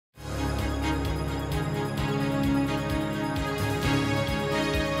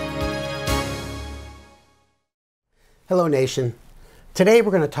Hello Nation. Today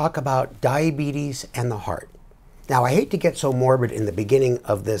we're going to talk about diabetes and the heart. Now I hate to get so morbid in the beginning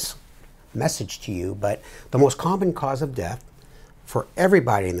of this message to you, but the most common cause of death for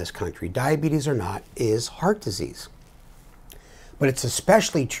everybody in this country, diabetes or not, is heart disease. But it's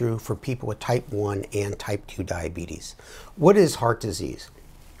especially true for people with type 1 and type 2 diabetes. What is heart disease?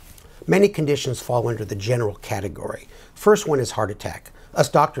 Many conditions fall under the general category. First one is heart attack. Us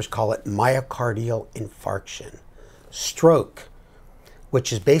doctors call it myocardial infarction. Stroke,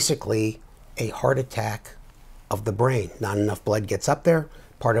 which is basically a heart attack of the brain. Not enough blood gets up there,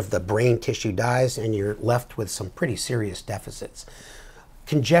 part of the brain tissue dies, and you're left with some pretty serious deficits.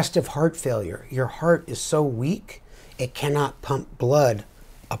 Congestive heart failure. Your heart is so weak, it cannot pump blood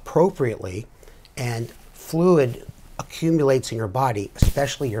appropriately, and fluid accumulates in your body,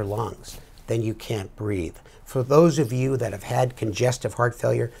 especially your lungs. Then you can't breathe. For those of you that have had congestive heart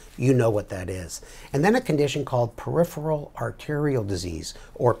failure, you know what that is. And then a condition called peripheral arterial disease,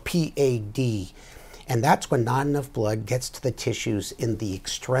 or PAD. And that's when not enough blood gets to the tissues in the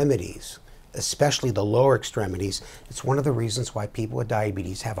extremities, especially the lower extremities. It's one of the reasons why people with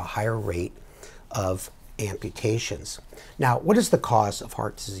diabetes have a higher rate of amputations. Now, what is the cause of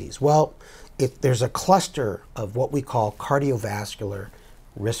heart disease? Well, there's a cluster of what we call cardiovascular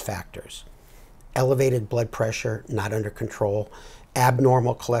risk factors. Elevated blood pressure, not under control,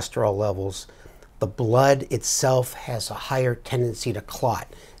 abnormal cholesterol levels. The blood itself has a higher tendency to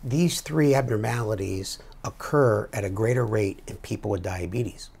clot. These three abnormalities occur at a greater rate in people with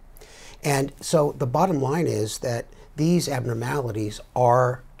diabetes. And so the bottom line is that these abnormalities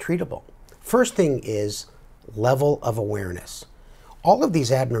are treatable. First thing is level of awareness. All of these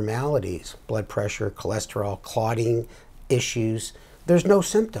abnormalities, blood pressure, cholesterol, clotting issues, there's no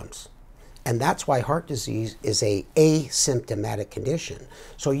symptoms. And that's why heart disease is an asymptomatic condition.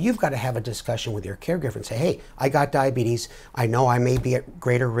 So you've got to have a discussion with your caregiver and say, hey, I got diabetes. I know I may be at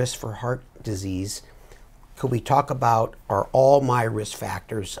greater risk for heart disease. Could we talk about, are all my risk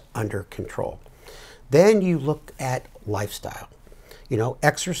factors under control? Then you look at lifestyle. You know,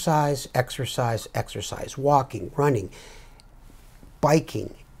 exercise, exercise, exercise, walking, running,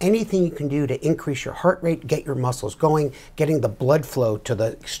 biking, anything you can do to increase your heart rate, get your muscles going, getting the blood flow to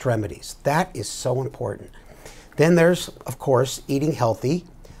the extremities. That is so important. Then there's, of course, eating healthy,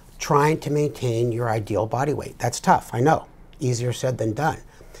 trying to maintain your ideal body weight. That's tough, I know. Easier said than done.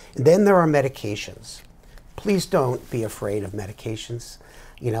 And then there are medications. Please don't be afraid of medications.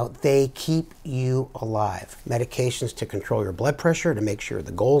 You know, they keep you alive. Medications to control your blood pressure, to make sure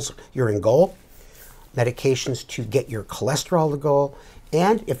you're in goal. Medications to get your cholesterol to goal.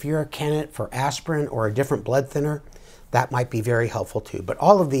 And if you're a candidate for aspirin or a different blood thinner, that might be very helpful too. But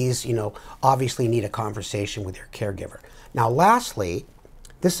all of these, you know, obviously need a conversation with your caregiver. Now, lastly,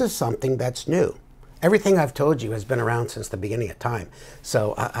 this is something that's new. Everything I've told you has been around since the beginning of time.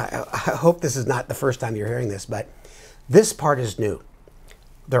 So I hope this is not the first time you're hearing this, but this part is new.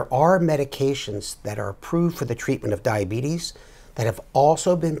 There are medications that are approved for the treatment of diabetes that have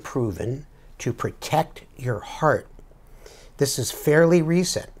also been proven to protect your heart. This is fairly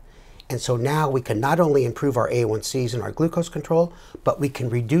recent. And so now we can not only improve our A1Cs and our glucose control, but we can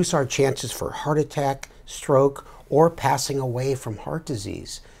reduce our chances for heart attack, stroke, or passing away from heart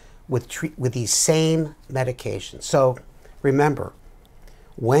disease with these same medications. So remember,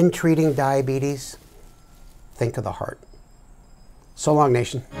 when treating diabetes, think of the heart. So long,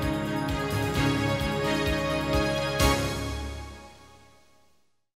 Nation.